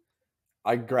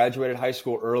I graduated high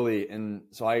school early, and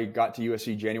so I got to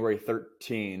USC January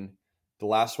 13. The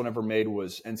last one I ever made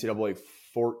was NCAA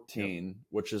 14,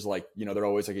 which is they're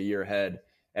always a year ahead.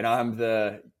 And I'm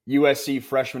the USC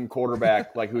freshman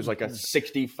quarterback, who's a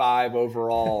 65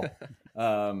 overall.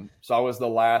 So I was the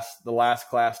last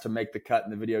class to make the cut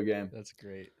in the video game. That's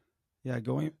great. Yeah,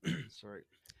 going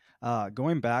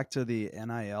back to the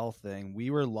NIL thing,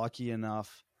 we were lucky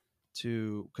enough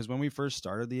because when we first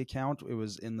started the account, it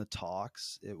was in the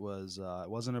talks. It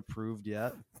wasn't approved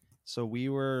yet. So we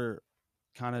were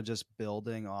kind of just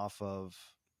building off of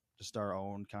just our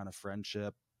own kind of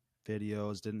friendship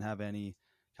videos, didn't have any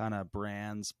kind of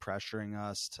brands pressuring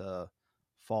us to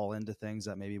fall into things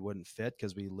that maybe wouldn't fit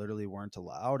because we literally weren't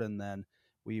allowed. And then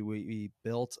we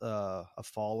built a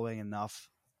following enough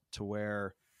to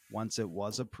where once it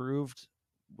was approved,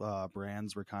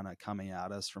 brands were kind of coming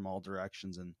at us from all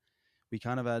directions, and we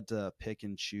kind of had to pick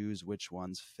and choose which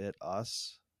ones fit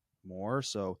us more.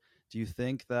 So do you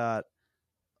think that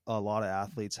a lot of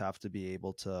athletes have to be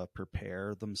able to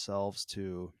prepare themselves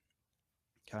to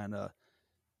kind of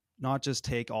not just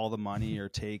take all the money or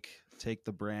take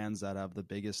the brands that have the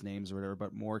biggest names or whatever,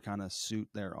 but more kind of suit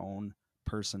their own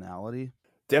personality?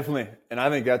 Definitely. And I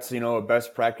think that's, a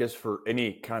best practice for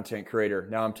any content creator.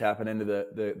 Now I'm tapping into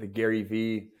the Gary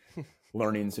V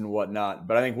learnings and whatnot.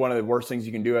 But I think one of the worst things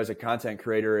you can do as a content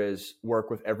creator is work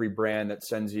with every brand that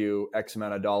sends you X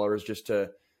amount of dollars just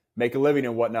to make a living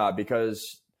and whatnot.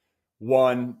 Because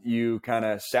one, you kind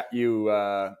of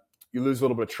you lose a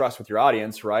little bit of trust with your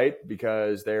audience, right?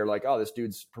 Because they're like, oh, this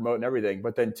dude's promoting everything.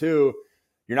 But then 2,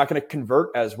 you're not going to convert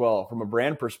as well from a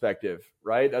brand perspective,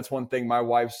 right? That's one thing. My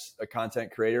wife's a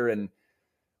content creator, and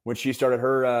when she started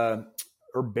her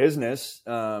business,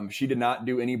 she did not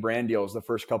do any brand deals the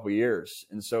first couple of years.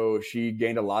 And so she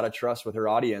gained a lot of trust with her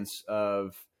audience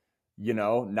of,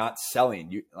 not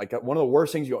selling. Like one of the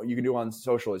worst things you can do on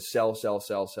social is sell.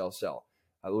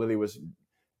 I literally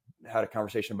had a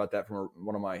conversation about that from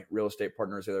one of my real estate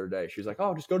partners the other day. She's like,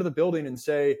 oh, just go to the building and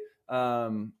say,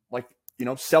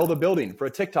 sell the building for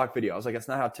a TikTok video. I was like, that's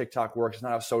not how TikTok works. It's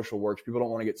not how social works. People don't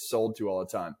want to get sold to all the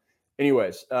time.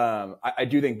 Anyways, I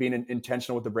do think being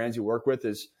intentional with the brands you work with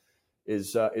is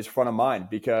front of mind,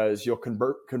 because you'll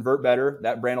convert better.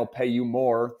 That brand will pay you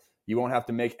more. You won't have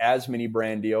to make as many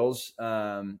brand deals,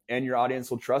 and your audience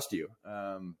will trust you.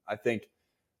 I think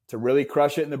to really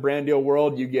crush it in the brand deal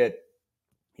world, you get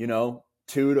 2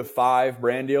 to 5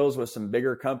 brand deals with some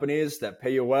bigger companies that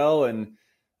pay you well, and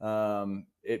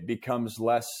it becomes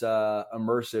less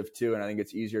immersive too. And I think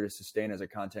it's easier to sustain as a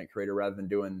content creator rather than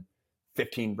doing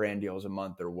 15 brand deals a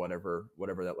month or whatever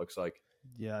that looks like.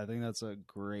 Yeah, I think that's a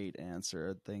great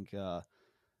answer. I think that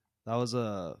was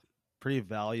a pretty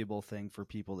valuable thing for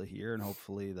people to hear, and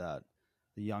hopefully that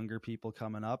the younger people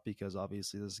coming up, because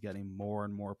obviously this is getting more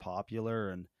and more popular,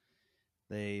 and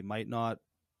they might not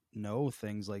know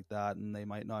things like that, and they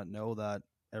might not know that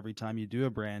every time you do a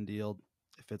brand deal,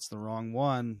 if it's the wrong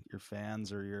one, your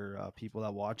fans or your people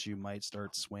that watch you might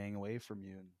start swaying away from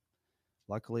you. And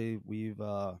luckily, we've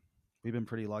been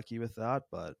pretty lucky with that.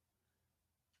 But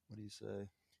what do you say?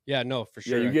 Yeah, no, for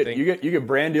sure. Yeah, you get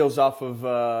brand deals off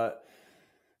of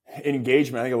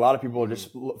engagement. I think a lot of people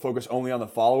just focus only on the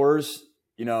followers.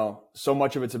 So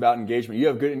much of it's about engagement. You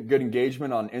have good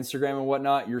engagement on Instagram and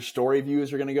whatnot, your story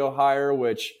views are going to go higher,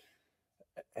 which,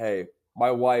 hey,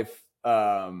 my wife,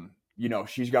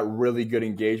 she's got really good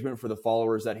engagement for the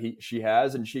followers that she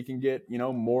has, and she can get,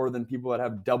 more than people that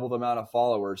have double the amount of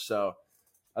followers. So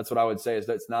that's what I would say, is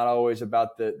that it's not always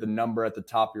about the number at the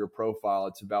top of your profile.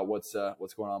 It's about what's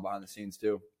going on behind the scenes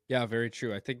too. Yeah, very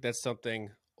true. I think that's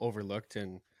something overlooked,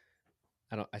 and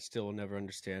I still will never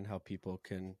understand how people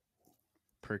can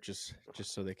purchase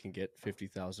just so they can get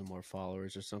 50,000 more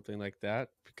followers or something like that,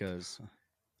 because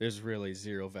there's really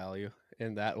zero value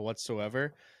in that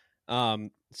whatsoever.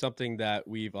 Something that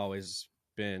we've always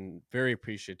been very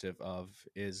appreciative of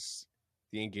is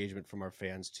the engagement from our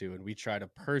fans too, and we try to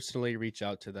personally reach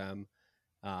out to them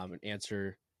and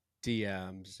answer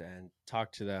DMs and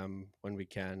talk to them when we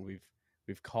can.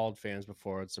 We've called fans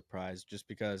before and surprised, just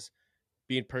because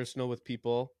being personal with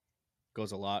people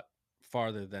goes a lot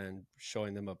farther than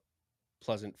showing them a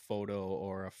pleasant photo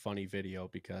or a funny video,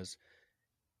 because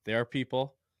they are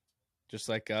people just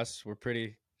like us. We're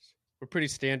pretty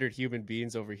standard human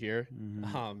beings over here.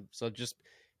 Mm-hmm. So just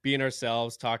being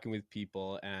ourselves, talking with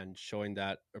people, and showing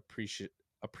that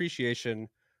appreciation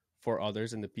for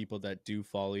others and the people that do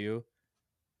follow you,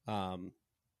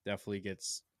 definitely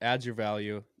adds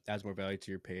more value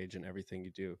to your page and everything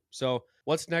you do. So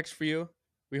what's next for you?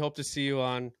 We hope to see you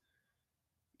on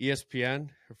ESPN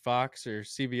or Fox or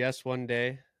CBS one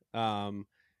day.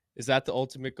 Is that the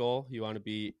ultimate goal? You want to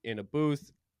be in a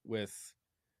booth with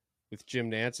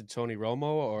Jim Nantz and Tony Romo,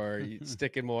 or are you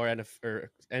sticking more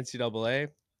or NCAA?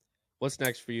 What's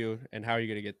next for you, and how are you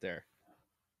going to get there?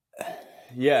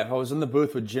 Yeah, if I was in the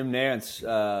booth with Jim Nantz,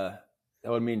 that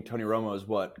would mean Tony Romo is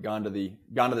gone to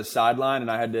the sideline,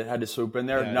 and I had to swoop in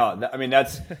there. Yeah. No, that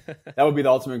would be the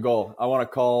ultimate goal. I want to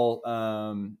call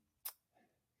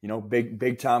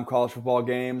big time college football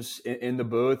games in the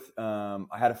booth.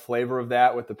 I had a flavor of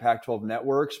that with the Pac-12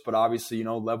 networks, but obviously,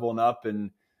 leveling up and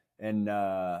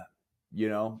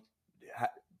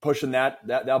pushing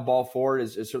that ball forward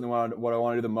is certainly what I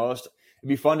want to do the most. It'd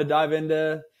be fun to dive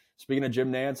into, speaking of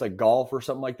Jim Nantz, like golf or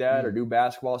something like that, or do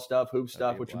basketball stuff, hoop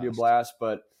stuff, which would be a blast.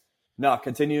 But no,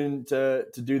 continuing to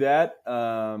do that.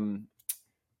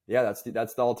 That's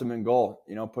the ultimate goal,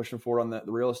 pushing forward on the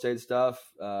real estate stuff.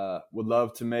 Would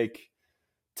love to make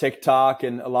TikTok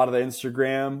and a lot of the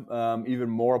Instagram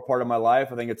even more a part of my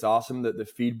life. I think it's awesome that the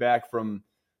feedback from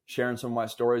sharing some of my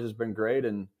stories has been great.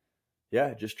 And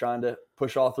yeah, just trying to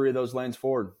push all 3 of those lanes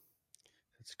forward.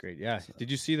 That's great. Yeah. Did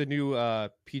you see the new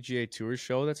PGA Tour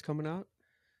show that's coming out?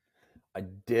 I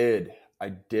did.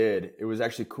 It was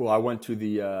actually cool. I went to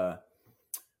the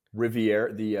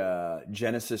Riviera, the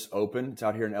Genesis Open. It's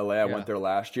out here in LA. I went there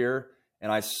last year,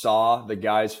 and I saw the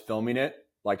guys filming it.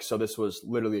 So this was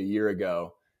literally a year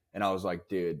ago, and I was like,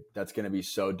 dude, that's going to be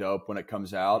so dope when it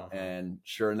comes out. Mm-hmm. And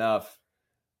sure enough,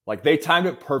 they timed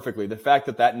it perfectly. The fact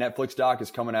that Netflix doc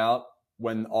is coming out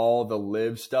when all the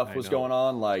live stuff was going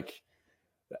on. Like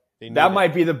that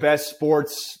might be the best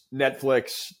sports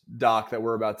Netflix doc that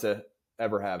we're about to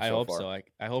ever have. I so hope far. so.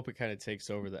 I hope it kind of takes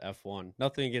over the F1.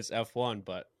 Nothing against F1,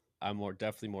 but I'm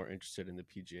definitely more interested in the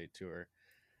PGA Tour.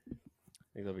 I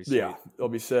think that'll be sweet. Yeah, it'll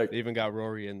be sick. They even got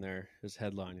Rory in there as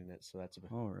headlining it, so that's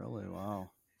Oh, really?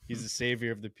 Wow. He's the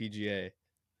savior of the PGA.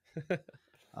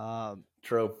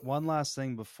 True. One last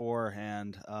thing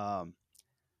beforehand.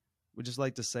 We'd just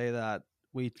like to say that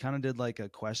we kind of did like a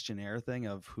questionnaire thing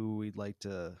of who we'd like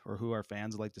to, or who our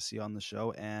fans would like to see on the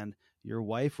show. And your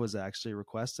wife was actually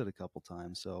requested a couple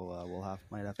times, so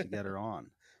might have to get her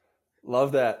on.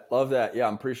 Love that. Yeah,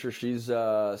 I'm pretty sure she's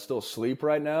still asleep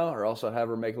right now, or else I'd have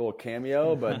her make a little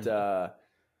cameo. But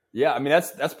yeah, I mean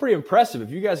that's pretty impressive.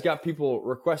 If you guys got people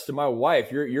requesting my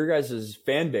wife, your guys'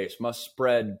 fan base must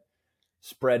spread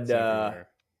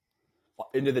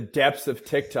into the depths of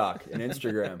TikTok and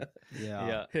Instagram.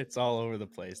 Yeah, it's all over the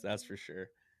place. That's for sure.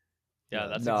 Yeah,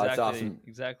 that's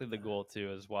exactly the goal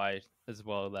too. Is why as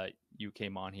well that you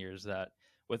came on here is that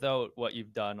without what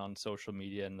you've done on social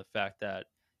media and the fact that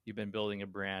you've been building a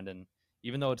brand, and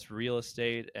even though it's real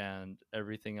estate and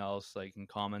everything else, like in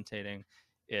commentating,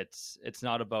 it's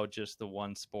not about just the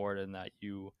one sport and that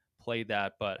you play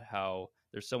that, but how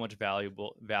there's so much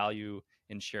value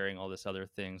in sharing all this other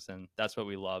things, and that's what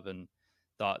we love and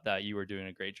thought that you were doing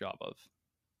a great job of.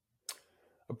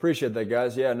 Appreciate that,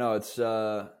 guys. Yeah, no, it's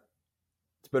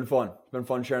been fun. It's been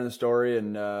fun sharing the story,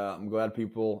 and I'm glad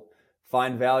people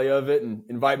find value of it and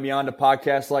invite me on to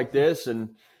podcasts like this,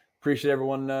 and appreciate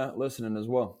everyone listening as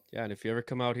well. Yeah, and if you ever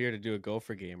come out here to do a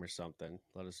Gopher game or something,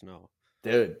 let us know.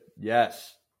 Dude,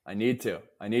 yes. I need to.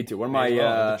 When are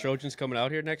the Trojans coming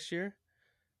out here next year?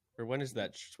 Or when is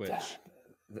that switch?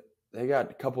 They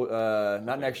got a couple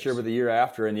not next year, but the year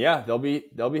after. And yeah, they'll be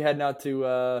heading out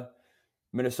to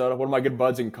Minnesota. One of my good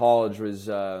buds in college was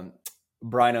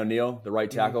Browne O'Neal, the right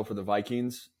tackle for the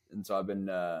Vikings. And so I've been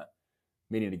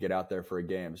meaning to get out there for a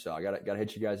game. So I gotta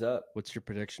hit you guys up. What's your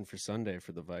prediction for Sunday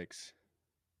for the Vikes?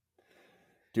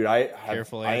 Dude,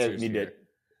 careful answers here.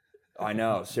 I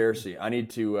know, seriously. I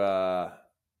need to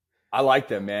I like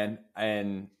them, man.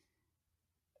 And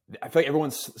I feel like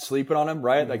everyone's sleeping on them,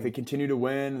 right? Mm-hmm. Like they continue to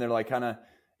win. They're like kind of,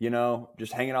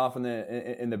 just hanging off in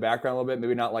the background a little bit.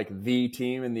 Maybe not like the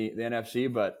team in the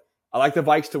NFC, but I like the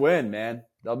Vikes to win, man.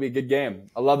 That'll be a good game.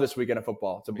 I love this weekend of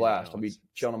football. It's a blast. I'll be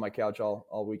chilling on my couch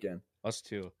all weekend. Us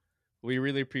too. We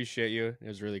really appreciate you. It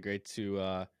was really great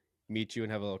to meet you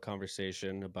and have a little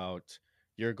conversation about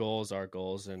your goals, our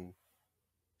goals, and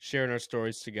sharing our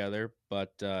stories together.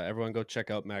 But everyone go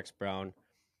check out Max Browne.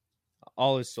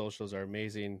 All his socials are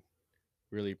amazing.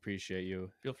 Really appreciate you.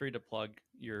 Feel free to plug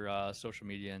your social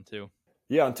media in too.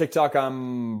 Yeah, on TikTok,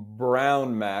 I'm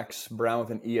Browne Max, Browne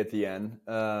with an E at the end.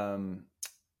 And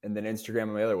then Instagram,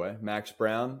 I'm the other way, Max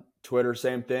Browne. Twitter,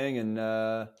 same thing. And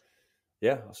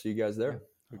yeah, I'll see you guys there.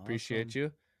 We appreciate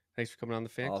you. Thanks for coming on the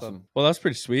fan club. Well, that's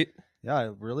pretty sweet. Yeah, I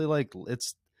really like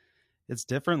it's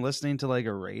different listening to like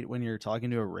when you're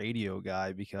talking to a radio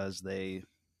guy because they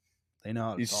know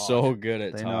how to He's talk. So good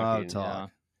at they talking. Know how to talk. Yeah.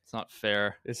 It's not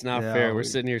fair. It's not fair. We're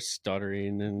sitting here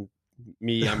stuttering, and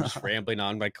I'm just rambling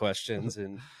on my questions,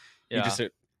 and you just a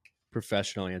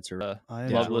professional answer. I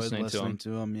love listening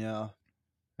to him. Yeah,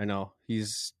 I know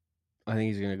I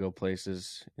think he's gonna go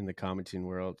places in the commentating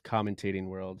world.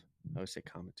 I would say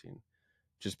commenting,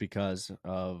 just because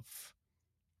of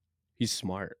he's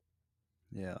smart.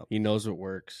 Yeah, he knows what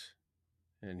works,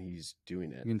 and he's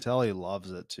doing it. You can tell he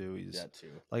loves it too. He's that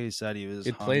too. Like he said, he was.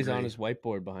 It plays on his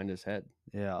whiteboard behind his head.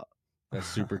 Yeah, that's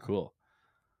super cool.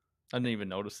 I didn't even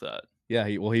notice that. Yeah,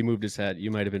 he moved his head. You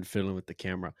might have been fiddling with the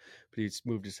camera, but he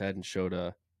moved his head and showed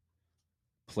a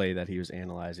play that he was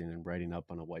analyzing and writing up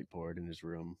on a whiteboard in his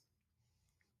room.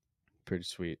 Pretty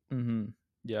sweet. Mm-hmm.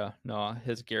 Yeah, no,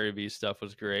 his Gary Vee stuff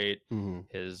was great. Mm-hmm.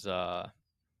 His,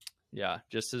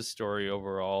 just his story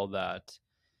overall, that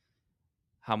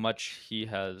how much he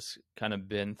has kind of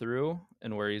been through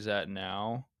and where he's at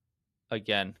now.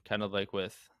 Again, kind of like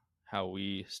with how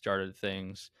we started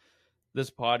things, this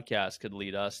podcast could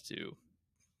lead us to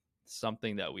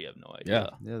something that we have no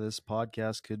idea. Yeah, this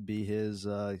podcast could be his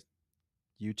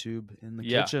YouTube in the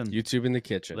kitchen. YouTube in the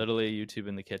kitchen. Literally, YouTube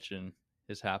in the kitchen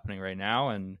is happening right now,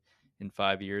 and in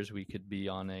 5 years we could be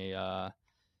on a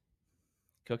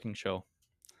cooking show.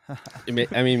 I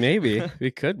mean, maybe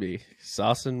we could be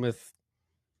saucing with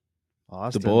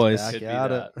Austin's the boys. Could be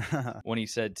that. When he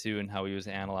said too, and how he was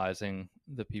analyzing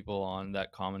the people on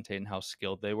that commentate and how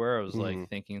skilled they were, I was like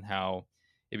thinking how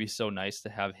it'd be so nice to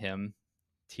have him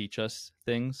teach us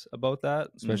things about that,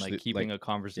 especially and like keeping a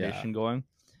conversation going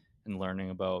and learning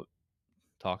about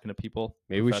talking to people.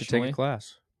 Maybe we should take a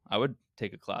class. I would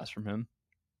take a class from him.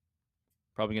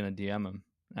 Probably going to DM him,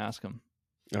 ask him.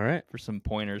 All right. For some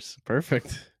pointers.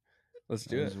 Perfect. Let's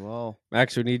do it as well.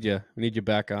 Max, we need you. We need you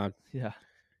back on. Yeah.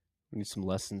 We need some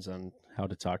lessons on how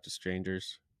to talk to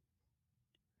strangers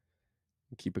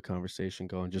and keep a conversation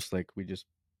going, just like we just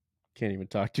can't even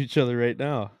talk to each other right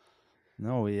now.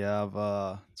 No, we have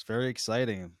it's very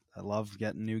exciting. I love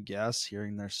getting new guests,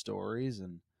 hearing their stories,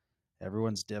 and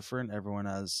everyone's different. Everyone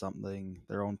has something,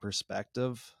 their own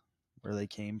perspective, where they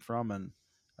came from, and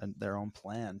their own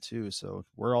plan too. So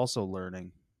we're also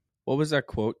learning. What was that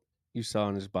quote you saw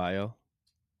in his bio?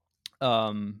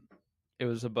 It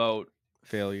was about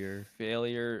failing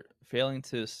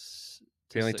to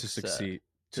succeed.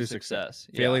 To success.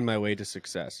 Failing my way to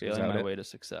success. Failing my way to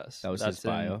success. That was his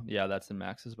bio? Yeah, that's in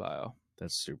Max's bio.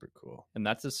 That's super cool. And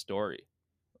that's his story.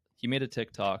 He made a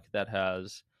TikTok that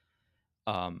has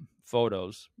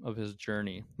photos of his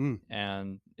journey.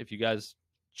 And if you guys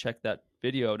check that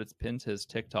video out, it's pinned to his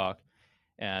TikTok.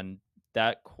 And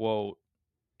that quote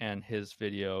and his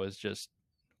video is just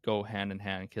go hand in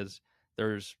hand, because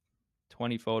there's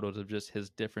 20 photos of just his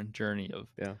different journey of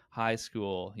high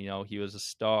school. You know, he was a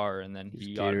star, and then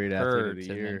he got hurt, and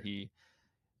then he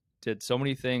did so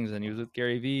many things, and he was with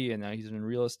Gary Vee, and now he's in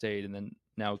real estate, and then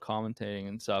now commentating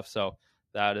and stuff. So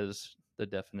that is the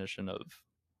definition of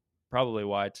probably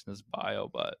why it's in his bio.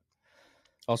 But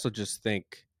also just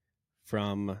think,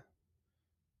 from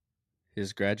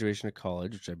his graduation of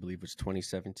college, which I believe was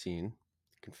 2017, you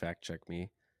can fact check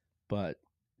me, but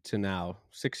to now,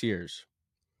 6 years,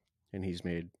 and he's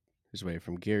made his way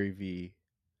from Gary Vee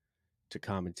to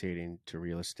commentating to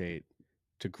real estate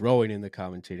to growing in the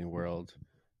commentating world.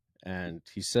 And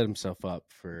he set himself up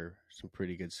for some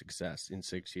pretty good success in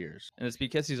 6 years. And it's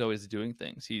because he's always doing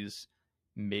things. He's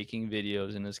making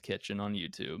videos in his kitchen on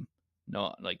YouTube.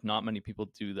 Not many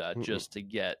people do that just to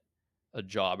get a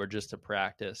job or just to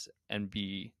practice and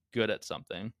be good at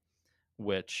something,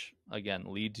 which again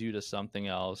leads you to something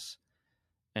else.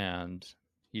 And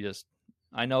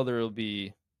I know there will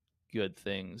be good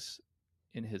things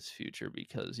in his future,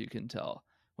 because you can tell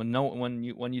when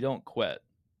you don't quit,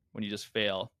 when you just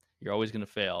fail, you're always going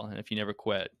to fail. And if you never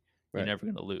quit, you're never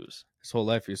going to lose. His whole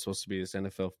life, he was supposed to be this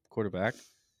NFL quarterback.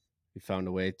 He found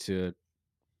a way to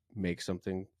make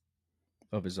something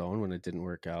of his own when it didn't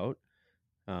work out.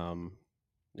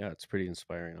 It's pretty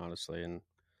inspiring, honestly. And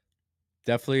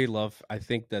definitely I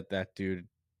think that dude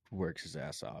works his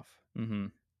ass off. Mm-hmm.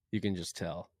 You can just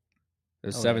tell. It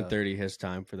was 7:30 his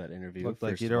time for that interview. Looked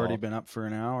like he'd already been up for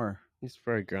an hour. He's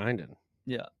probably grinding.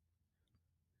 Yeah.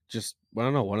 Just, I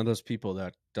don't know, one of those people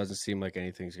that doesn't seem like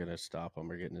anything's going to stop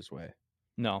him or get in his way.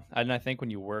 No. And I think when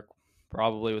you work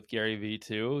probably with Gary Vee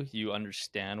too, you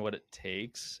understand what it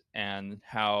takes, and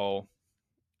how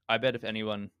I bet if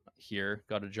anyone here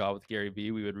got a job with Gary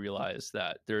Vee, we would realize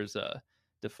that there's a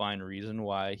defined reason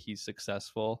why he's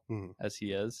successful as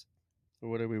he is.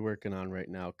 What are we working on right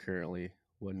now currently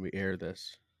when we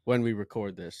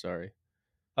record this, sorry?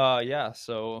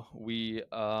 So we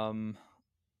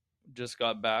just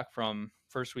got back from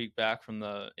first week back from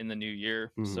in the new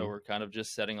year. So we're kind of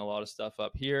just setting a lot of stuff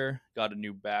up here. Got a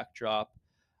new backdrop.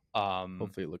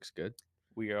 Hopefully it looks good.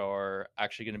 We are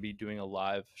actually going to be doing a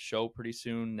live show pretty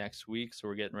soon next week, so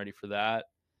we're getting ready for that,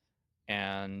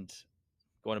 and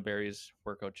going to Barry's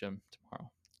workout gym tomorrow.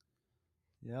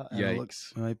 It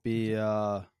looks might be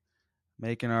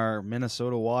making our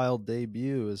Minnesota Wild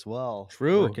debut as well.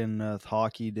 True. Working with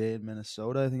Hockey Day in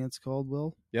Minnesota, I think it's called,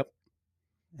 Will. Yep.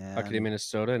 And Hockey Day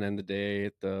Minnesota, and end the day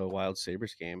at the Wild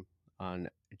Sabres game on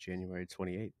January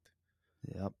 28th.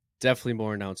 Yep. Definitely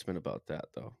more announcement about that,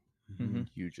 though. Mm-hmm.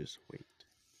 You just wait.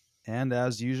 And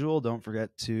as usual, don't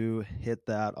forget to hit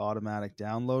that automatic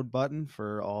download button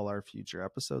for all our future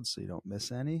episodes so you don't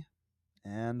miss any.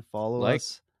 And follow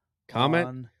us. Comment.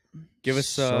 On give us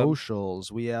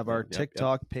socials. We have our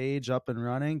TikTok page up and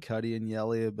running. Cuddy and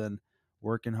Yelly have been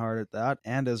working hard at that.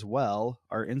 And as well,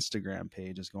 our Instagram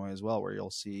page is going as well, where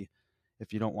you'll see,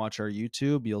 if you don't watch our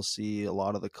YouTube, you'll see a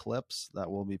lot of the clips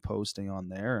that we'll be posting on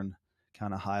there and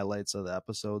kind of highlights of the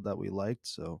episode that we liked.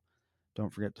 So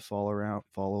don't forget to follow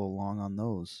along on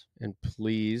those. And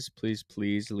please, please,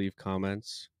 please leave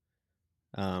comments.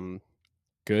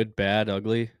 Good, bad,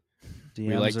 ugly. DMs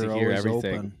we like to hear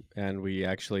everything. Open. And we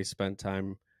actually spend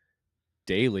time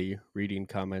daily reading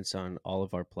comments on all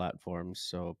of our platforms.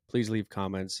 So please leave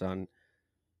comments on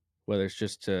whether it's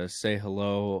just to say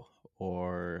hello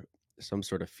or some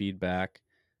sort of feedback.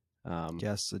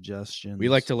 Guest suggestions. We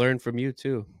like to learn from you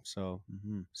too. So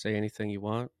say anything you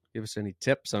want. Give us any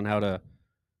tips on how to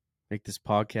make this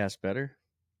podcast better.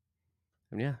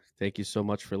 And thank you so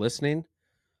much for listening.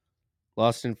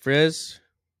 Lost in Frizz.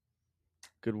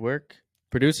 Good work.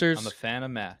 Producers. I'm a fan of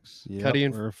Max. Yep, Cuddy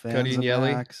and, we're fans Cuddy and of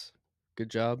Yelly. Max.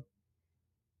 Good job.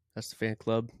 That's the fan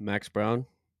club. Max Browne.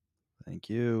 Thank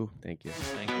you. Thank you.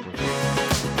 Thank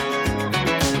you.